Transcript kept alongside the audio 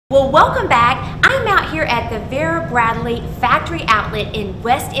Well, welcome back. I'm out here at the Vera Bradley Factory Outlet in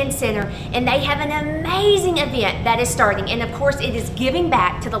West End Center, and they have an amazing event that is starting. And of course, it is giving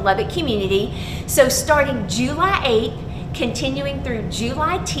back to the Lubbock community. So starting July 8th, continuing through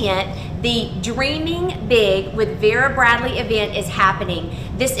July 10th, the Dreaming Big with Vera Bradley event is happening.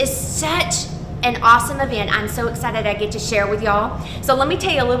 This is such an awesome event. I'm so excited I get to share with y'all. So let me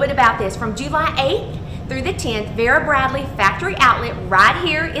tell you a little bit about this. From July 8th through the 10th, Vera Bradley Factory Outlet right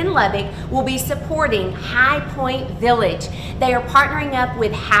here in Lubbock will be supporting High Point Village. They are partnering up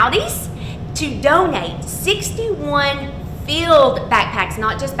with Howdy's to donate 61 field backpacks,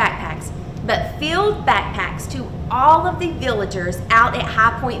 not just backpacks, but field backpacks to all of the villagers out at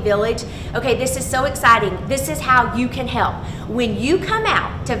High Point Village. Okay, this is so exciting. This is how you can help. When you come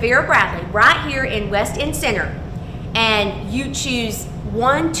out to Vera Bradley right here in West End Center and you choose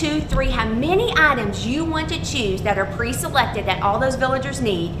 1, 2, 3, how many items you want to choose that are pre-selected that all those villagers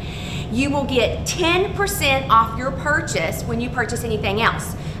need, you will get 10% off your purchase when you purchase anything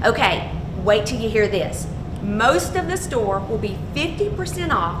else. Okay, wait till you hear this. Most of the store will be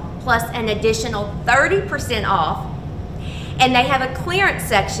 50% off plus an additional 30% off. And they have a clearance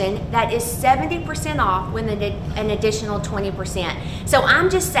section that is 70% off with an additional 20%. So I'm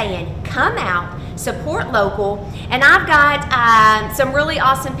just saying, come out, support local, and I've got some really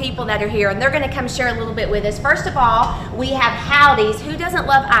awesome people that are here, and they're gonna come share a little bit with us. First of all, we have Howdy's. Who doesn't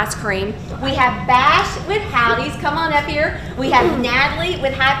love ice cream? We have Bash with Howdy's. Come on up here. We have Natalie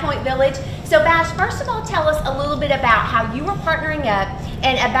with High Point Village. So Bash, first of all, tell us a little bit about how you are partnering up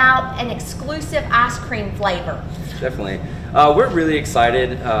and about an exclusive ice cream flavor. Definitely. We're really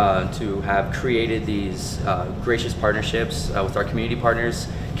excited to have created these gracious partnerships with our community partners,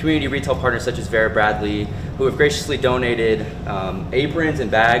 community retail partners such as Vera Bradley, who have graciously donated aprons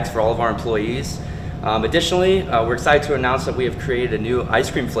and bags for all of our employees. Additionally, we're excited to announce that we have created a new ice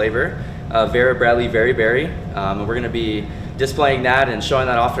cream flavor, Vera Bradley Very Berry, and we're going to be displaying that and showing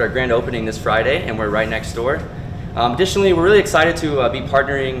that off at our grand opening this Friday, and we're right next door. Additionally, we're really excited to be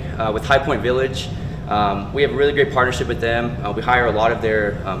partnering with High Point Village. We have a really great partnership with them. We hire a lot of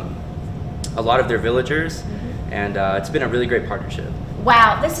their villagers, and it's been a really great partnership.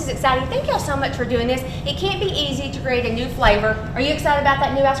 Wow, this is exciting. Thank y'all so much for doing this. It can't be easy to create a new flavor. Are you excited about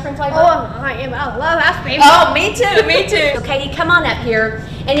that new ice cream flavor? Oh, I am. I love ice cream. Oh, me too, me too. So Katie, come on up here,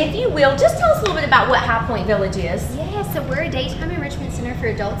 and if you will, just tell us a little bit about what High Point Village is. Yeah, so we're a daytime enrichment center for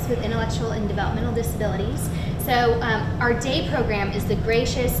adults with intellectual and developmental disabilities. So our day program is the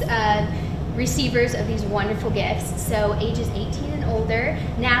gracious receivers of these wonderful gifts. So ages 18 and older.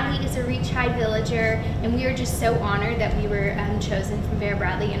 Natalie is a Reach High villager, and we are just so honored that we were chosen from Vera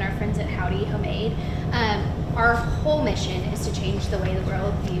Bradley and our friends at Howdy Homemade. Our whole mission is to change the way the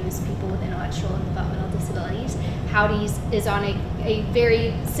world views people with intellectual and developmental disabilities. Howdy's is on a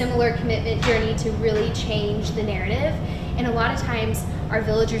very similar commitment journey to really change the narrative. And a lot of times our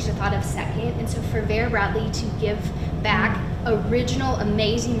villagers are thought of second, and so for Vera Bradley to give back original,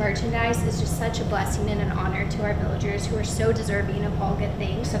 amazing merchandise is just such a blessing and an honor to our villagers who are so deserving of all good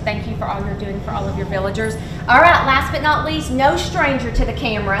things. So thank you for all you're doing for all of your villagers. All right, last but not least, no stranger to the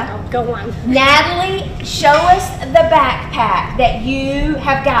camera. Oh, go on. Natalie, show us the backpack that you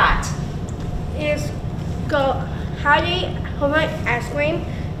have got. Is go Howdy Homemade ice cream.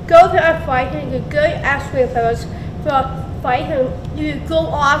 Go to a fight and get good ice cream flavors for fight and you go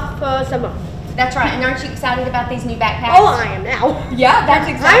off for summer. That's right, and aren't you excited about these new backpacks? Oh, I am now. Yeah, that's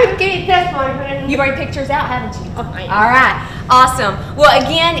exactly. I'm getting this one. You've already picked yours out, haven't you? Oh, I am. All right, awesome. Well,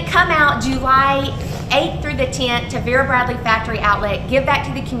 again, come out July 8th through the 10th to Vera Bradley Factory Outlet. Give back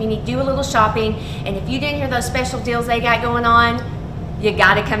to the community, do a little shopping, and if you didn't hear those special deals they got going on, you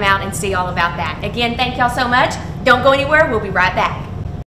got to come out and see all about that. Again, thank y'all so much. Don't go anywhere. We'll be right back.